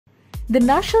The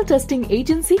National Testing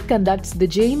Agency conducts the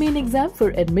JEE Main exam for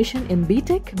admission in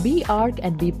B.Tech, B.Arch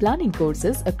and B.Planning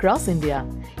courses across India.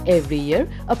 Every year,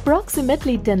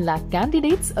 approximately 10 lakh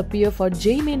candidates appear for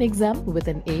JEE Main exam with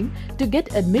an aim to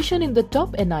get admission in the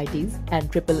top NITs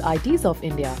and triple ITs of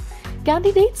India.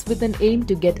 Candidates with an aim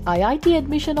to get IIT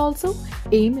admission also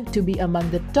aim to be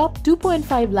among the top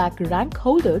 2.5 lakh rank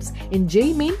holders in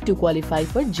JEE Main to qualify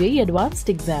for JEE Advanced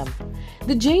exam.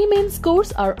 The JEE Main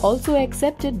scores are also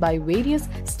accepted by various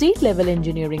state-level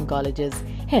engineering colleges.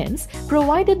 Hence,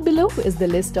 provided below is the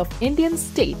list of Indian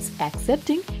states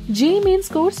accepting JEE Main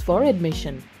scores for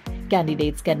admission.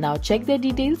 Candidates can now check the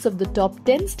details of the top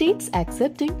 10 states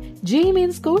accepting JEE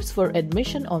Main scores for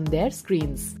admission on their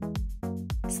screens.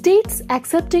 States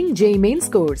accepting JEE Main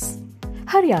scores.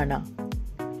 Haryana.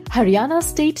 Haryana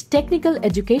State Technical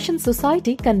Education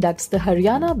Society conducts the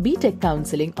Haryana B.Tech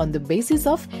counselling on the basis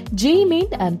of JEE Main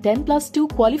and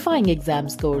 10+2 qualifying exam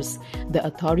scores. The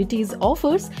authorities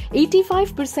offers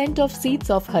 85% of seats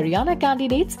of Haryana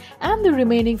candidates and the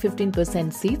remaining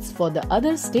 15% seats for the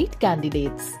other state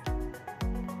candidates.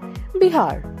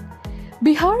 Bihar.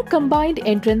 Bihar Combined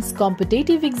Entrance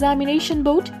Competitive Examination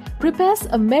Board prepares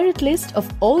a merit list of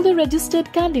all the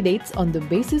registered candidates on the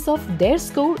basis of their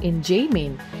score in JEE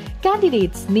Main.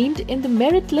 Candidates named in the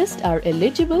merit list are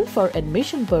eligible for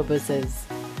admission purposes.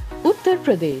 Uttar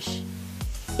Pradesh.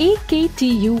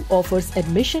 AKTU offers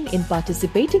admission in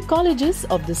participating colleges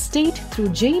of the state through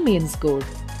JEE Main score.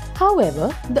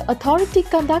 However, the authority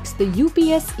conducts the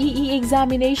UPSEE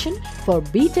examination for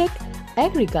B.Tech,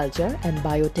 Agriculture and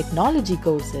Biotechnology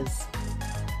courses.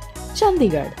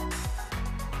 Chandigarh.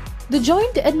 The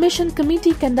Joint Admission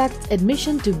Committee conducts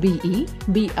admission to BE,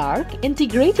 B.Arch,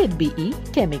 Integrated BE,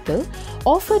 Chemical,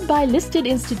 offered by listed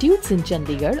institutes in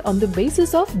Chandigarh on the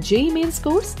basis of JEE Main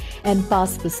scores and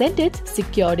pass percentage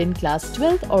secured in Class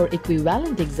 12 or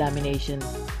equivalent examination.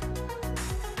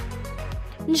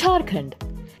 Jharkhand.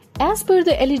 As per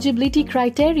the eligibility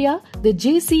criteria, the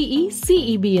JCE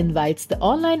CEB invites the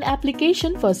online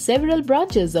application for several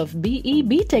branches of BE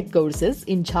B.Tech courses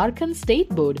in Jharkhand State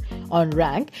Board on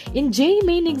rank in JEE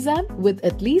Main exam with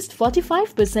at least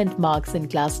 45% marks in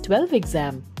Class 12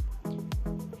 exam.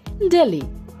 Delhi.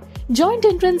 Joint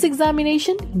entrance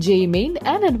examination, JEE Main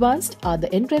and Advanced are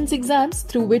the entrance exams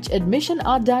through which admission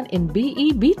are done in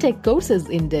BE B.Tech courses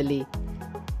in Delhi.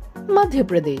 Madhya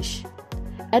Pradesh.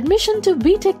 Admission to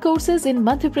B.Tech courses in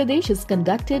Madhya Pradesh is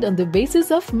conducted on the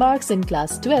basis of marks in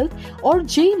Class 12 or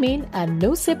JEE Main and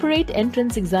no separate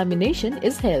entrance examination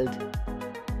is held.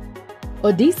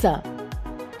 Odisha.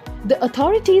 The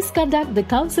authorities conduct the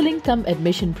counselling cum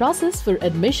admission process for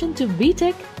admission to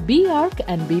B.Tech, B.Arch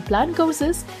and B.Plan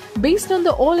courses based on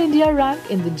the All India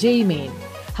rank in the JEE Main.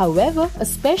 However, a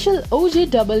special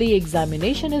OJEE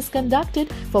examination is conducted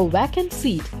for vacant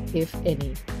seat, if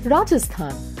any.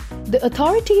 Rajasthan. The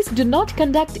authorities do not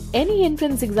conduct any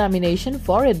entrance examination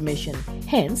for admission.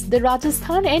 Hence, the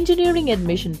Rajasthan engineering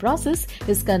admission process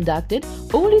is conducted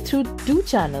only through two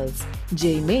channels,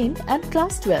 JEE Main and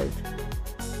Class 12.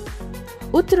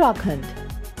 Uttarakhand.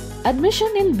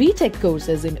 Admission in B.Tech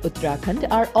courses in Uttarakhand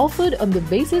are offered on the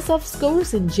basis of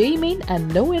scores in JEE Main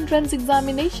and no entrance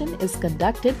examination is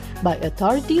conducted by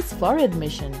authorities for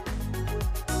admission.